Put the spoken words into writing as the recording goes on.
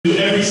to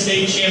every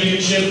state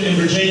championship in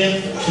Virginia,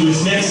 to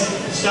his next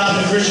stop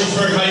at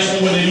Christiansburg High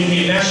School where they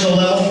became national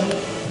level,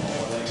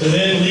 to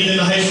then leading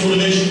the high school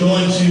division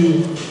going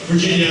to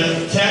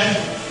Virginia Tech,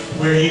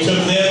 where he took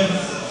them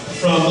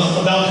from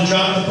about to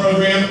drop the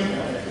program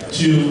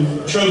to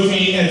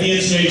trophy at the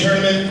NCAA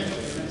tournament,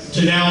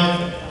 to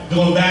now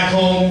going back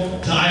home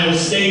to Iowa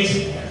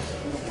State.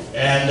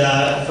 And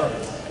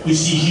we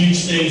see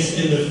huge things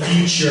in the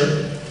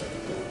future,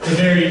 the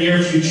very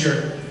near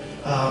future,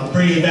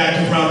 bringing back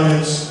to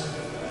prominence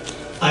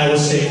Iowa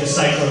State, the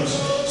Cyclones.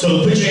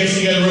 So put your hands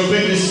together real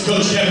quick. This is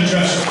Coach Kevin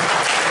Dresser.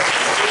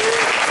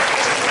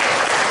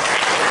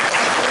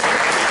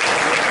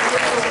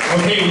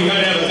 Okay, we kind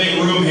of have a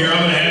big room here. I'm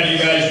going to have you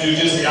guys do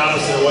just the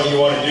opposite of what you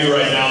want to do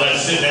right now.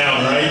 Let's sit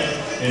down, right?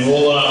 And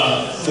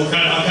I'll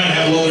kind of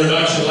have a little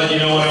introduction, let you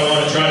know what I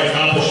want to try to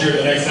accomplish here in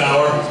the next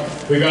hour.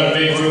 We've got a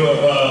big room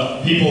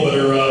of people that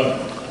are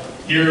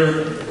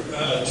here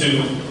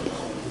to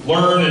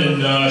learn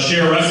and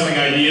share wrestling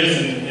ideas,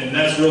 and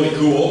that's really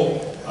cool.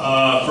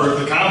 For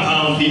the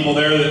compound people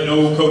there that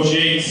know Coach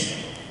Yates,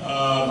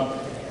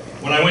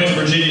 when I went to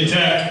Virginia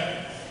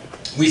Tech,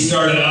 we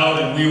started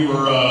out and we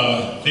were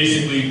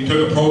basically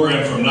took a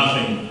program from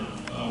nothing.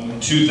 In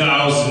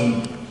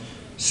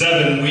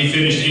 2007, we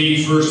finished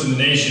 81st in the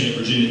nation at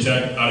Virginia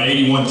Tech out of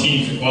 81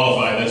 teams that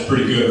qualified. That's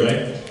pretty good,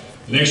 right?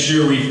 The next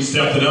year we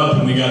stepped it up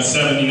and we got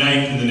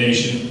 79th in the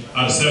nation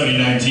out of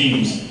 79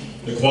 teams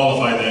that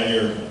qualified that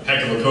year.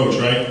 Heck of a coach,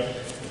 right?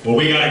 Well,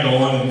 we got it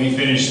going and we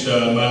finished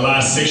my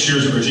last 6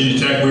 years at Virginia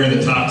Tech. We were in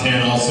the top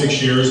 10 all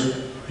 6 years,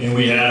 and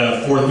we got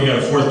a fourth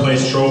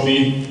place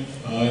trophy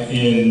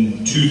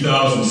in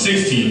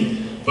 2016.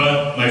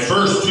 But my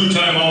first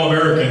two-time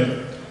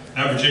All-American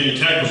at Virginia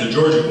Tech was a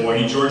Georgia boy.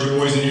 Any Georgia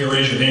boys in here,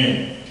 raise your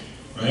hand,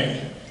 right?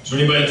 So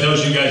anybody that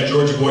tells you guys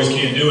Georgia boys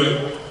can't do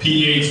it,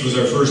 Pete Yates was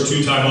our first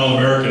two-time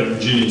All-American at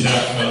Virginia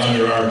Tech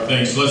under our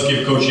thing. So let's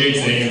give Coach Yates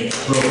a hand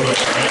real quick,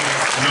 right?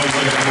 I know he's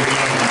got a good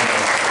job.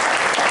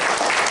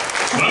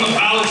 I'm a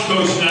college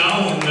coach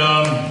now, and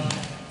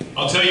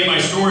I'll tell you my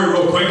story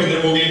real quick and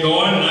then we'll get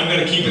going, and I'm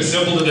going to keep it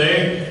simple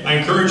today. I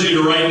encourage you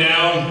to write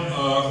down,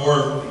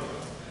 or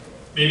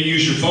maybe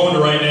use your phone to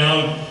write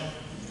down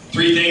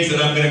 3 things that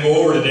I'm going to go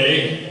over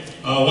today.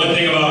 One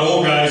thing about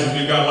old guys is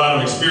we've got a lot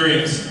of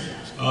experience.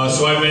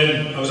 So I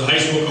was a high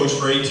school coach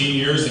for 18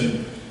 years,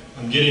 and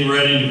I'm getting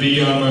ready to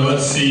be on my, I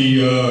was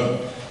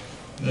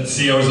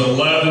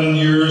 11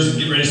 years and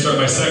getting ready to start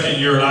my 2nd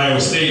year at Iowa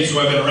State, so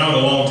I've been around a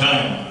long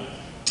time.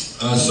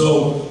 As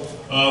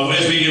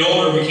we get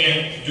older, we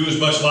can't do as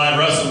much live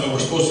wrestling, but we're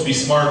supposed to be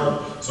smarter.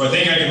 So I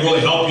think I can really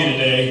help you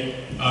today,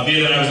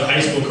 being that I was a high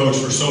school coach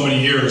for so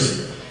many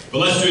years. But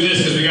let's do this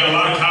because we got a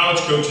lot of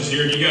college coaches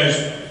here. You guys,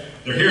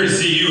 they're here to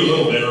see you a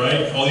little bit,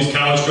 right? All these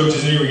college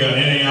coaches in here. We got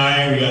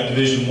NAI, we got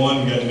Division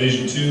I, we got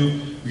Division II,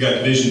 we got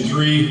Division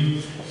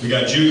III, we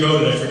got JUCO.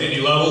 Did I forget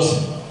any levels? I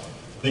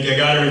think I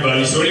got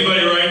everybody. So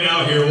anybody right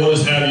now here, we'll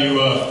just have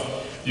you,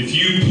 if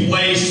you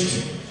placed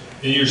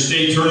in your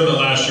state tournament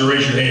last year,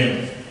 raise your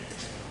hand.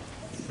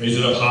 Raise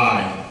it up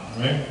high,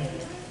 right?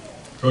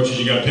 Coaches,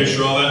 you got a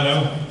picture of all that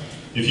now?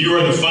 If you were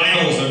in the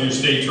finals of your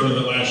state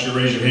tournament last year,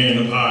 raise your hand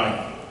up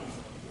high.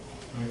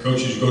 All right,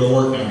 coaches, go to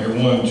work now here.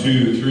 1,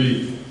 2,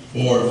 3,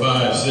 4,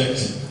 5,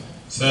 6,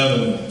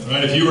 7. All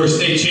right, if you were a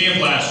state champ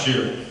last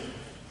year,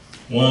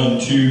 1,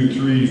 2,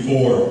 3,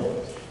 4.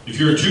 If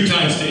you're a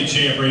 2-time state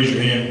champ, raise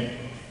your hand.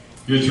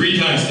 If you're a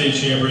 3-time state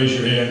champ, raise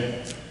your hand.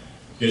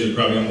 You guys are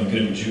probably only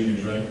going to be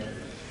juniors, right?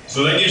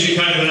 So that gives you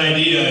kind of an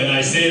idea, and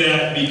I say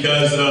that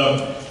because,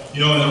 in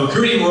the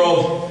recruiting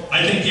world,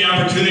 I think the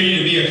opportunity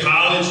to be a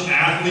college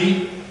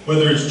athlete,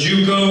 whether it's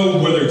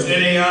JUCO, whether it's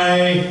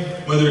NAI,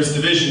 whether it's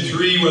Division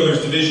III, whether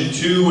it's Division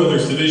II, whether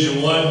it's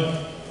Division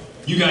I,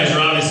 you guys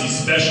are obviously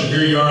special.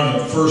 Here you are in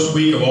the first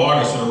week of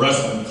August at a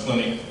wrestling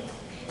clinic.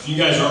 So you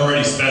guys are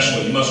already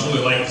special. You must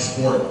really like the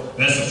sport. And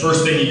that's the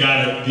first thing you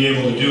got to be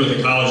able to do at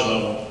the college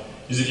level,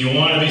 is if you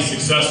want to be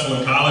successful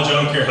in college, I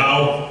don't care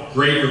how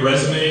great your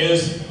resume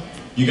is,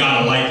 you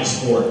gotta like the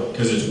sport,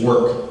 because it's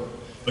work.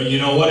 But you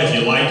know what, if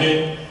you like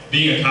it,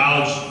 being a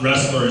college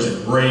wrestler is a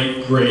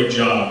great, great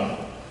job.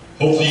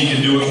 Hopefully you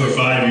can do it for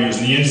 5 years.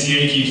 And the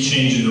NCAA keeps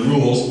changing the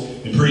rules,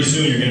 and pretty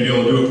soon you're gonna be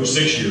able to do it for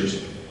 6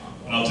 years.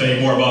 And I'll tell you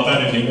more about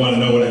that if you wanna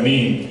know what I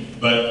mean.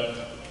 But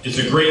it's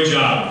a great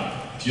job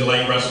if you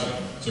like wrestling.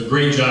 It's a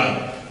great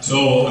job.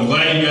 So I'm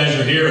glad you guys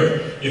are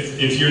here.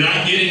 If you're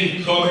not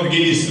getting, I'm gonna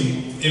give you some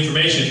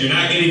information. If you're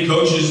not getting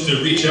coaches to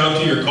reach out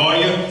to you or call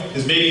you,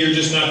 because maybe you're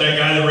just not that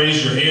guy that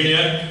raised your hand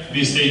yet to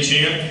be a state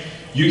champ,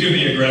 you can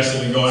be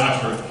aggressive and go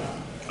after it.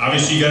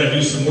 Obviously you got to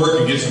do some work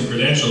and get some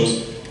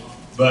credentials,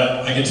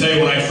 but I can tell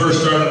you when I first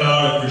started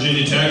out at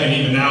Virginia Tech and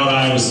even now at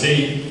Iowa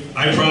State,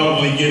 I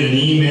probably get an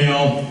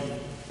email,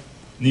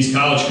 and these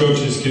college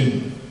coaches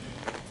can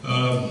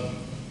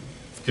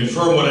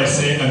confirm what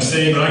I'm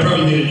saying, but I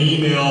probably get an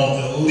email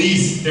at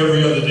least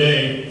every other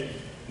day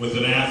with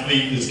an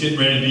athlete that's getting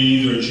ready to be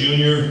either a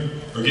junior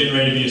or getting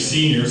ready to be a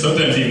senior,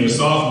 sometimes even a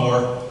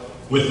sophomore,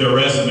 with their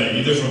resume,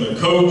 either from their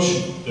coach,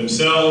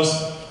 themselves,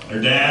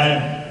 their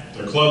dad,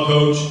 their club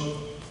coach.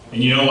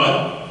 And you know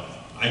what?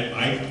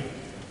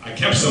 I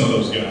kept some of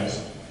those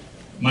guys.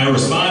 My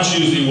response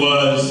usually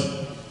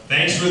was,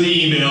 thanks for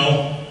the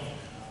email.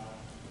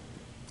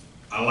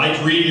 I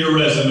liked reading your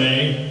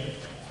resume.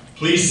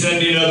 Please send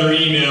me another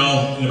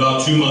email in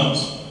about 2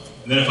 months.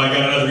 And then if I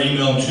got another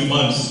email in 2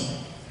 months,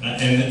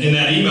 and in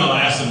that email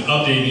I asked them to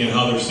update me on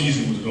how their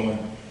season was going.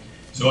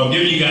 So I'm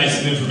giving you guys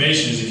some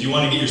information is if you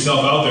want to get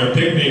yourself out there,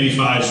 pick maybe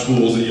 5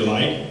 schools that you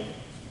like.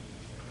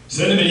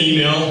 Send them an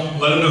email,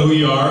 let them know who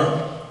you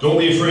are. Don't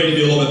be afraid to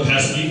be a little bit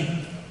pesky.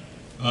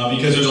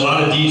 Because there's a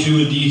lot of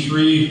D2 and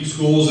D3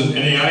 schools and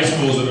NAI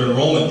schools that are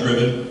enrollment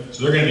driven,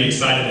 so they're going to be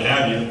excited to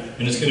have you,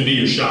 and it's going to be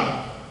your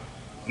shot.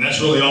 And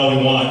that's really all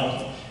we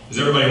want, is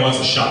everybody wants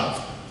a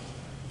shot.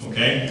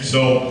 Okay?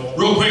 So,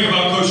 real quick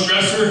about Coach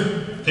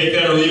Dresser, take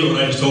that or leave it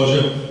what I just told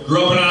you.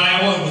 Grew up in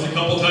Iowa, was a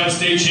couple-time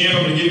state champ.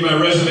 I'm going to give you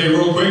my resume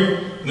real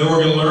quick, and then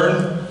we're going to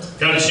learn.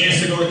 Got a chance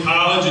to go to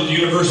college at the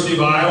University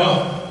of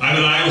Iowa. I'm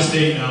at Iowa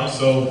State now,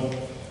 so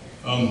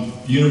the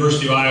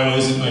University of Iowa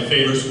isn't my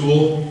favorite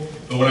school.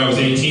 But when I was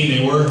 18,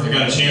 they were. I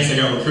got a chance, I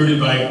got recruited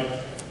by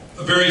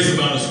a various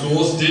amount of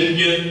schools. Didn't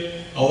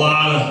get a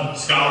lot of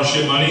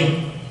scholarship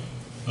money.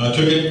 Went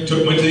to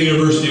the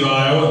University of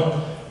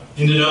Iowa.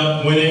 Ended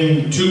up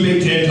winning 2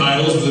 Big Ten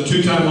titles. Was a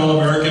 2-time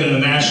All-American and a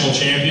national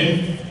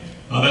champion.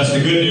 That's the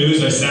good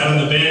news. I sat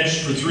on the bench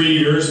for 3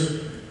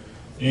 years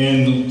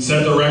and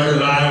set the record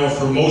in Iowa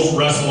for most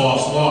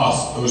wrestle-offs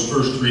lost those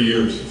first 3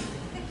 years.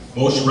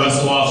 Most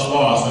wrestle-offs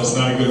lost. That's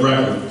not a good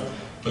record,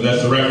 but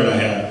that's the record I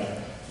had.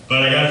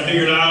 But I got it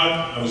figured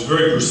out. I was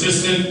very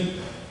persistent.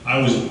 I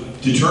was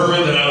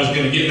determined that I was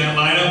going to get in that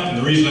lineup. And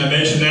the reason I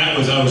mentioned that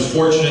was I was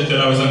fortunate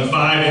that I was on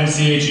 5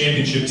 NCAA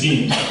championship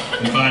teams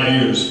in 5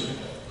 years.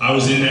 I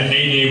was in that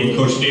heyday when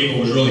Coach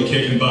Gable was really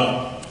kicking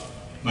butt.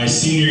 My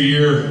senior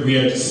year, we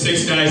had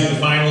 6 guys in the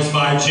finals,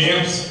 5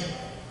 champs.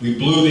 We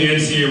blew the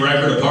NCAA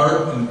record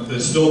apart, and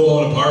it's still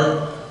blowing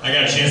apart. I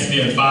got a chance to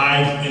be on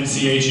 5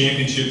 NCAA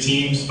championship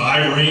teams,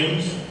 5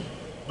 rings,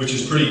 which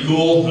is pretty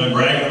cool. And I'm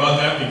bragging about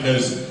that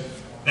because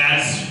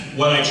that's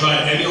what I try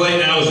to emulate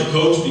now as a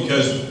coach,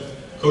 because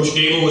Coach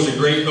Gable was a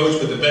great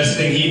coach, but the best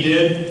thing he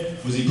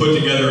did was he put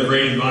together a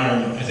great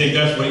environment. I think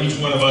that's what each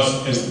one of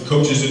us as the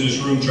coaches in this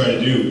room try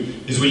to do,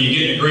 is when you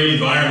get in a great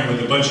environment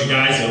with a bunch of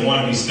guys that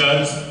want to be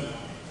studs,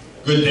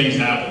 good things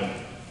happen.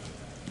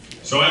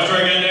 So after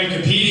I got done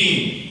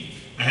competing,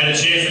 I had a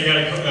chance, I got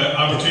an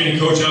opportunity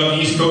to coach out on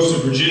the East Coast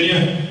of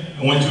Virginia.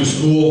 I went to a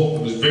school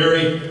that was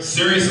very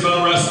serious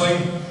about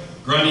wrestling,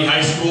 Grundy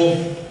High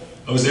School.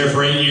 I was there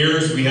for 8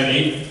 years. We had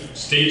 8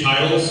 state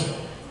titles.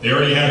 They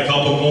already had a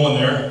couple going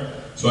there,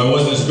 so I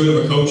wasn't as good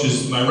of a coach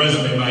as my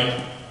resume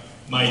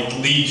might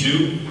lead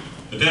to.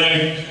 But then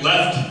I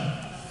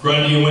left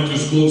Grundy and went to a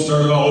school and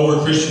started all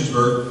over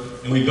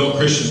Christiansburg, and we built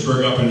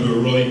Christiansburg up into a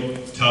really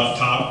tough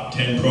top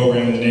 10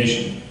 program in the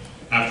nation.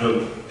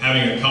 After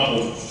having a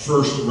couple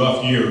first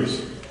rough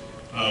years,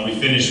 we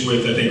finished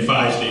with, I think,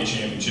 5 state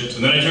championships.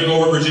 And then I took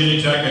over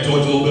Virginia Tech. I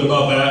told you a little bit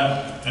about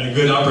that. Had a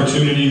good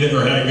opportunity there,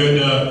 or had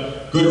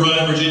a good run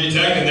at Virginia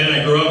Tech, and then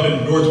I grew up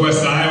in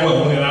northwest Iowa,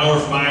 only an hour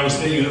from Iowa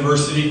State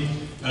University,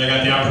 and I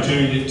got the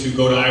opportunity to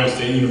go to Iowa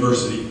State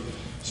University.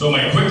 So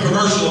my quick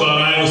commercial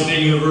about Iowa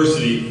State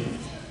University,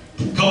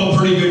 a couple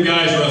pretty good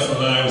guys wrestled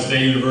at Iowa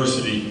State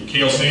University.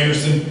 Cale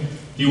Sanderson,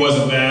 he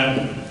wasn't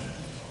bad.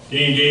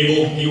 Dan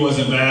Gable, he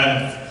wasn't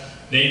bad.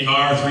 Nate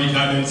Carr,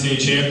 3-time NCAA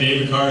champ,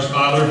 David Carr's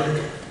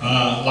father.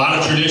 A lot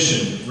of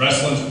tradition.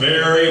 Wrestling's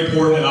very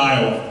important in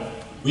Iowa.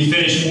 We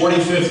finished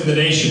 45th in the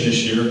nation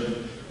this year.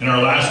 In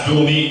our last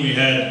dual meet, we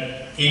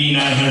had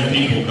 8,900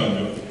 people come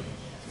to it.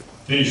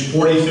 Finished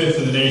 45th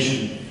in the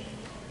nation,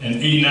 and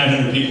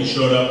 8,900 people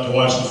showed up to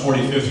watch the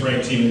 45th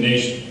ranked team in the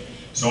nation.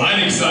 So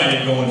I'm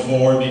excited going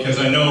forward because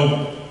I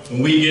know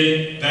when we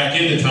get back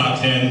in the top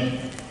 10,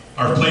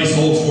 our place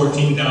holds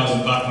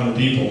 14,500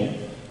 people.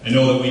 I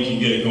know that we can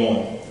get it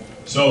going.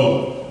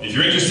 So if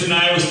you're interested in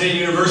Iowa State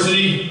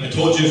University, I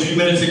told you a few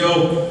minutes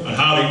ago on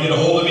how to get a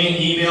hold of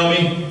me, email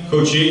me.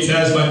 Coach Yates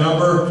has my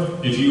number.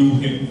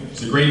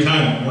 It's a great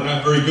time. We're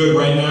not very good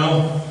right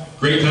now.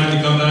 Great time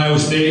to come to Iowa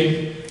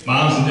State.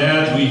 Moms and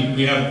dads,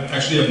 we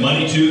actually have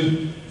money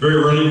too.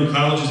 Very rare new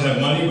colleges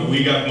have money, but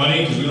we got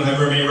money because we don't have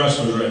very many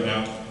wrestlers right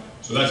now.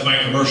 So that's my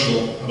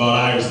commercial about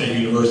Iowa State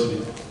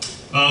University.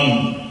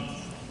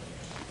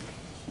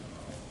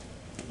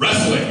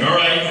 Wrestling, all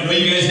right. I know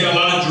you guys got a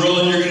lot of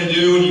drilling you're going to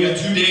do, and you got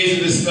 2 days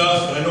of this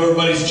stuff, and I know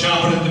everybody's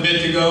chomping at the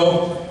bit to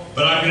go,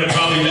 but I'm going to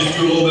probably just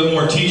do a little bit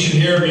more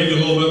teaching here, maybe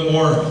a little bit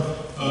more,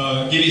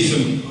 give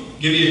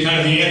you kind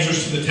of the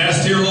answers to the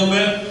test here a little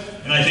bit.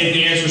 And I think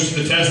the answers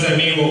to the test, I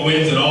mean what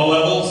wins at all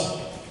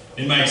levels,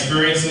 in my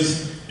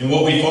experiences, and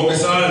what we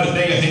focus on. And the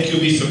thing I think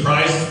you'll be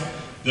surprised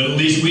that at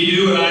least we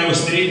do at Iowa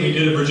State, we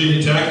did at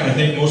Virginia Tech, and I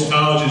think most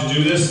colleges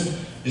do this,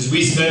 is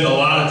we spend a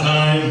lot of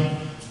time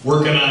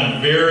working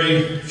on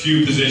very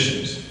few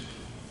positions.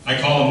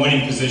 I call them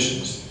winning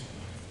positions.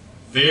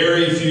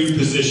 Very few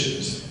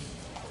positions.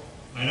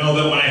 I know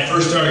that when I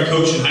first started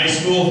coaching high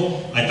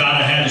school, I thought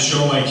I had to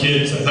show my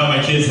kids, I thought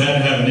my kids had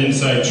to have an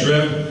inside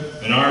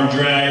trip, an arm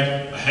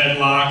drag, a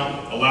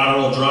headlock, a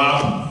lateral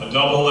drop, a a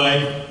double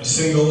leg, a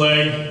single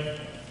leg.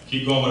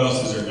 Keep going, what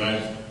else is there,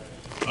 guys?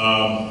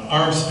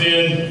 Arm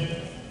spin.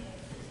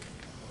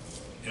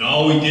 And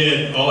all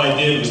I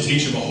did was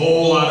teach them a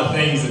whole lot of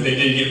things that they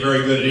didn't get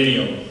very good at any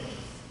of them.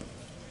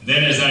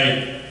 Then as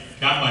I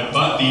got my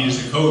butt beat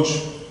as a coach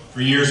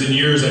for years and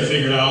years, I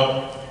figured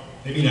out,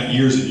 maybe not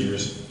years and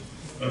years,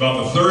 but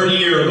about the third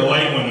year the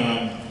light went on,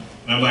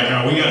 and I'm like,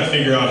 oh, we got to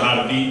figure out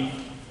how to beat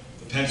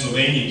the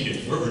Pennsylvania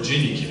kids. We're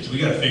Virginia kids. We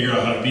got to figure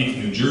out how to beat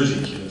the New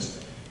Jersey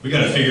kids. We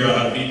got to figure out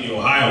how to beat the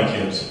Ohio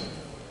kids.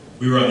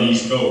 We were on the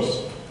East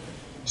Coast.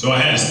 So I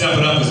had to step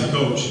it up as a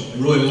coach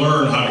and really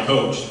learn how to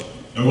coach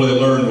and really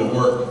learn what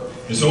worked.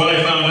 And so what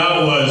I found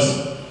out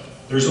was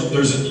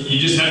you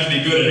just have to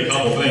be good at a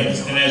couple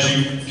things. And as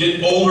you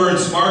get older and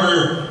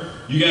smarter,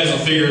 you guys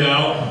will figure it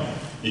out.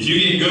 If you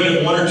get good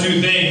at one or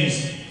two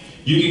things,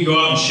 you can go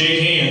out and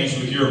shake hands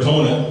with your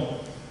opponent.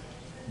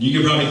 You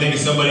can probably think of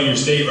somebody in your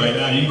state right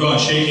now. You can go out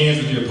and shake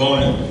hands with your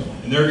opponent,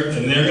 and they're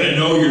going to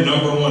know your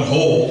number one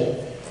hold,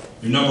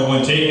 your number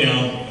one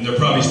takedown, and they're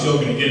probably still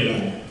going to get it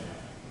on you.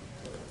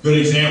 Good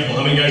example,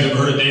 how many guys have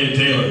heard of David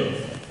Taylor?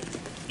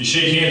 You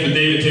shake hands with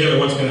David Taylor,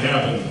 what's going to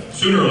happen?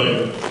 Sooner or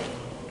later.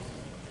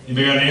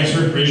 Anybody got an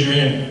answer? Raise your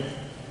hand.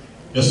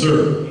 Yes,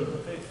 sir.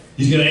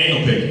 He's going to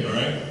ankle pick you, all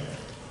right?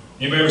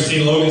 Anybody ever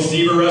seen Logan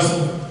Stever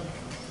wrestle?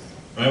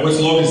 Right? What's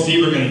Logan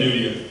Stever going to do to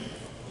you?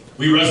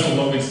 We wrestled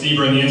Logan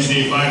Stever in the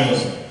NCAA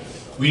finals.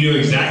 We knew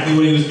exactly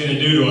what he was going to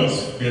do to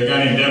us. We had a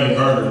guy named Devin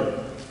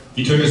Carter.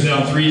 He took us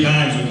down 3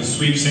 times with a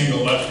sweep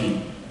single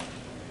lefty.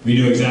 We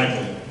knew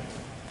exactly.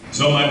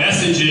 So my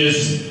message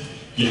is,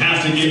 you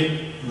have to get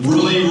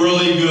really,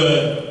 really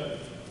good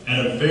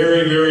at a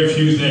very, very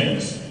few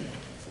things.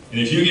 And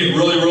if you get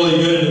really,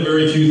 really good at a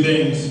very few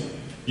things,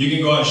 you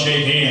can go out and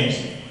shake hands.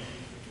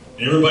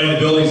 And everybody in the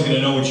building is going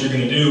to know what you're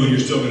going to do, and you're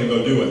still going to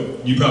go do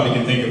it. You probably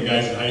can think of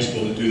guys in high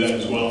school that do that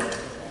as well.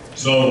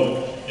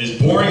 So, as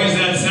boring as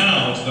that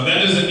sounds, now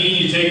that doesn't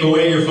mean you take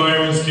away your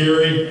fireman's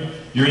carry,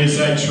 your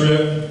inside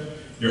trip,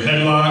 your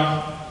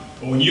headlock.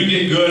 But when you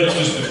get good at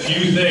just a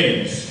few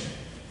things,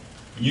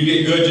 when you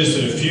get good just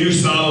at a few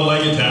solid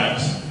leg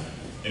attacks,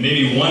 and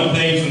maybe one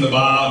thing from the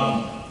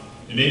bottom,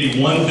 and maybe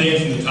one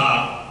thing from the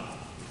top,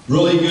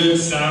 really good,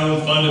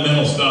 sound,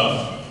 fundamental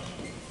stuff.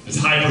 It's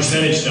high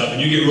percentage stuff,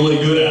 and you get really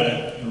good at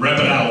it, and rep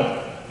it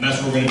out. And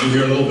that's what we're going to do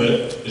here in a little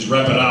bit, is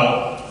rep it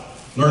out.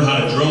 Learn how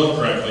to drill it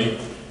correctly.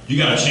 You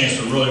got a chance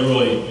to really,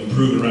 really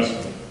improve the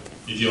wrestling,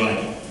 if you like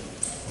it.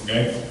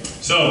 Okay?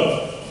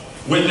 So,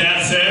 with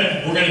that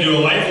said, we're going to do a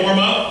light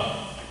warm-up.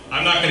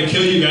 I'm not going to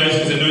kill you guys,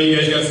 because I know you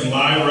guys got some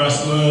live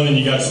wrestling, and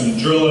you got some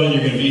drilling, and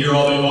you're going to be here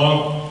all day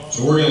long.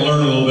 So we're going to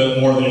learn a little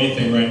bit more than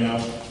anything right now.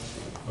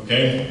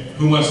 Okay?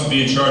 Who wants to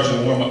be in charge of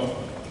the warm-up?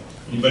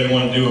 Anybody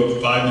want to do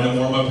a 5-minute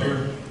warm-up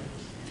here?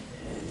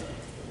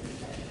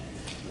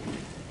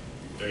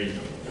 There you go.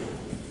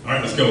 All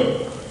right, let's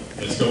go.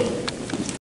 Let's go.